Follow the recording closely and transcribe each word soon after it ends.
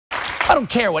I don't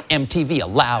care what MTV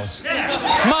allows.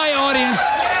 My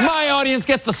audience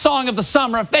gets the song of the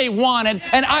summer if they want it,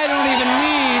 and I don't even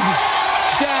need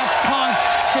Daft Punk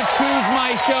to choose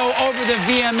my show over the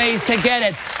VMAs to get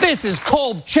it. This is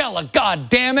Colbert,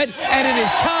 goddammit, and it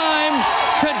is time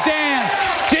to dance.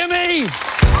 Jimmy!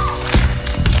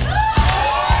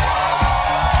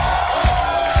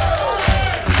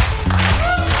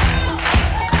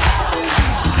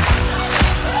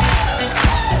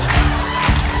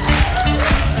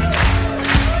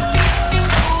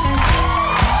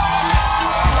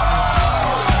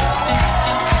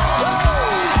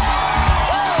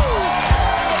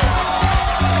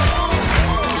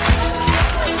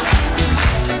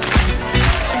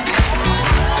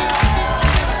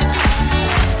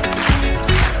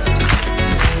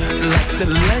 The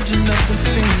legend of the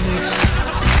phoenix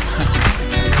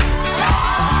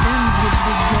ends with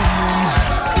beginnings.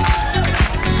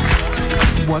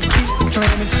 What keeps the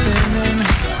planet spinning?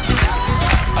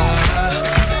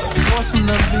 The force from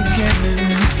the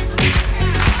beginning.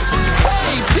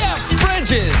 Hey, Jeff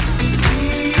Bridges!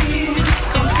 We've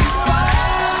come too far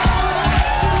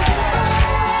to give up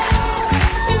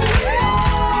who we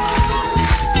are.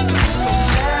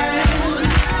 So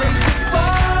let's raise the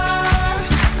bar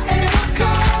and our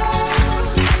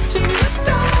goals to the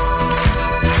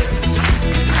stars.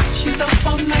 She's up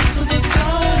all night to the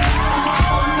sun. I'm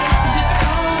up all night to get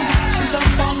some. She's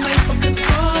up all night for good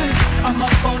fun. I'm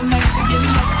up all night to get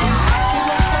lucky.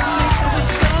 We're up all night to the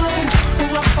sun.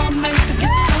 We're up all night to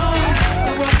get some.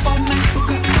 We're up all night for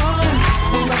good fun.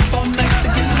 We're up all night to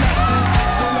get lucky.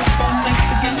 We're up all night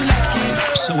to get lucky.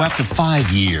 So after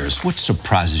 5 years, what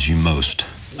surprises you most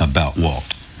about Walt?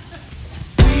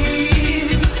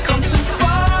 We've come too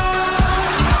far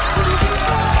to give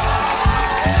up.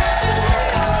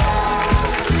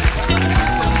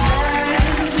 So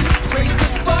let's raise the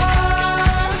bar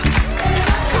and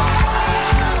our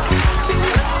goals to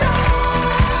the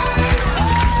stars.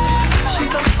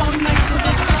 She's up all night to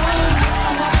the sun.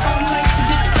 I'm up all night to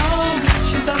get some.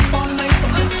 She's up all night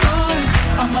for good fun.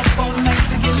 I'm up all night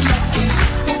to get lucky.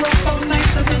 We're up all night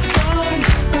to the sun.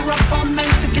 We're up all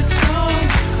night to get some.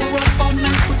 We're up all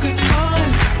night for good fun.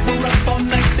 We're up all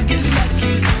night to get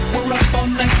lucky. We're up all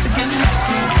night to get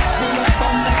lucky. We're up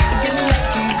all night to get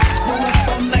lucky. We're up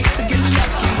all night to get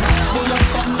lucky. We're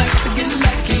up all night to get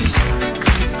lucky.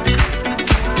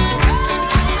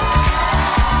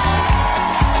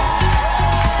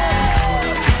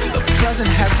 The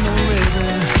present has no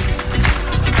rhythm.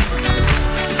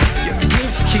 Your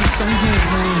gift keeps on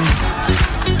giving.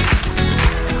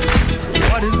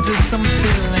 What is this I'm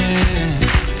feeling?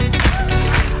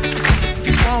 If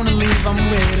you wanna leave, I'm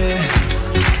with it.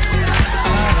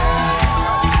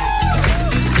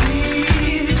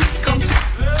 We've come too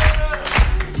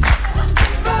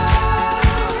far.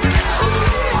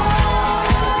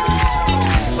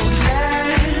 So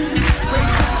let's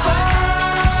raise the bar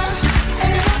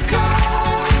and our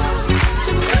goals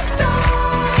to the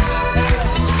stars.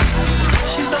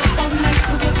 She's up all night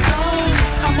to the sun.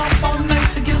 I'm up all night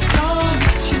to get some.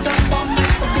 She's up all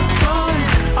night for good fun.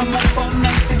 I'm up all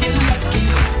night to get lucky.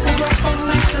 We're up all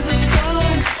night to the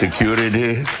sun.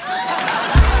 Security.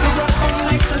 We're up all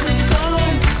night to the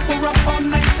sun. We're up all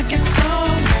night to get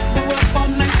some. We're up all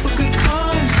night for good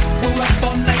fun. We're up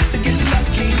all night to get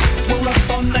lucky. We're up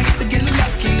all night to get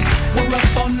lucky. We're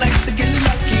up all night to get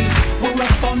lucky. We're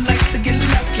up all night to get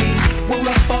lucky. We're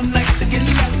up all night to get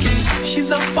lucky.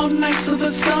 She's up all night to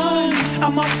the sun.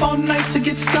 I'm up all night to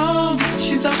get some.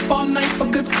 She's up all night for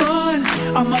good fun.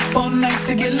 I'm up all night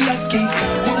to get lucky.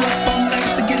 We're up all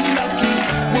night to get lucky.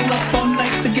 We're up all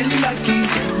night to get lucky.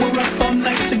 We're up all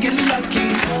night to get lucky.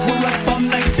 We're up all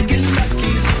night to get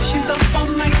lucky. She's up all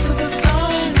night to the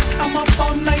sun. I'm up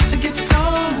all night to get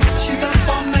some. She's up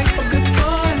all night for good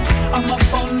fun. I'm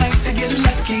up all night to get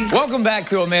lucky. Welcome back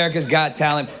to America's Got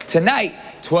Talent. Tonight,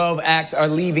 12 acts are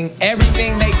leaving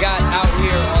everything they got out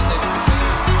here on this.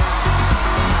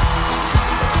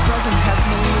 Present has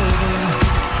no rhythm.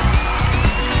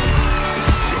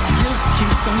 Your gift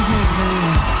keeps on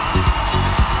giving.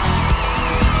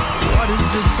 What is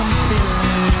this I'm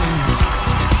feeling?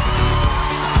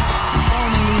 You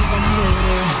wanna leave, I'm with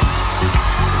it.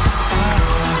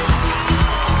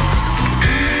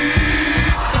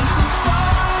 Come too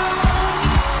far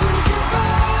to give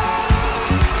up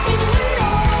who we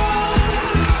are.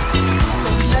 So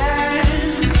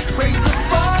let's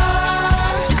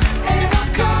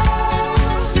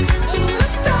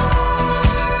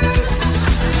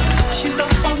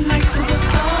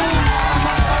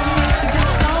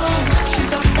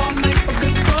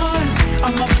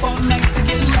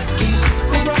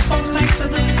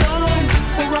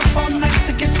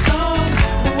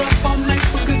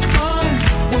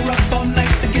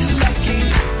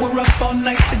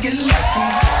night to get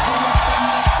lucky.